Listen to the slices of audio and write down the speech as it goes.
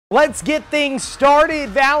Let's get things started.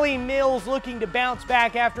 Valley Mills looking to bounce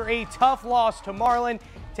back after a tough loss to Marlin,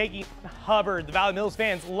 taking Hubbard. The Valley Mills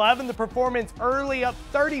fans loving the performance early, up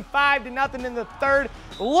 35-0 in the third.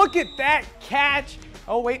 Look at that catch.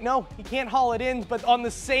 Oh wait, no, he can't haul it in, but on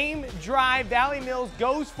the same drive, Valley Mills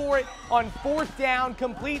goes for it on fourth down,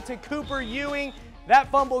 complete to Cooper Ewing.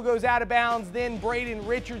 That fumble goes out of bounds, then Braden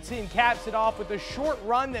Richardson caps it off with a short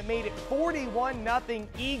run that made it 41-0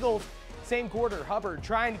 Eagles. Same quarter, Hubbard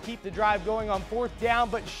trying to keep the drive going on fourth down,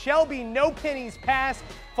 but Shelby No Penny's pass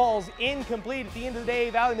falls incomplete. At the end of the day,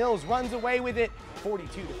 Valley Mills runs away with it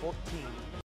 42-14.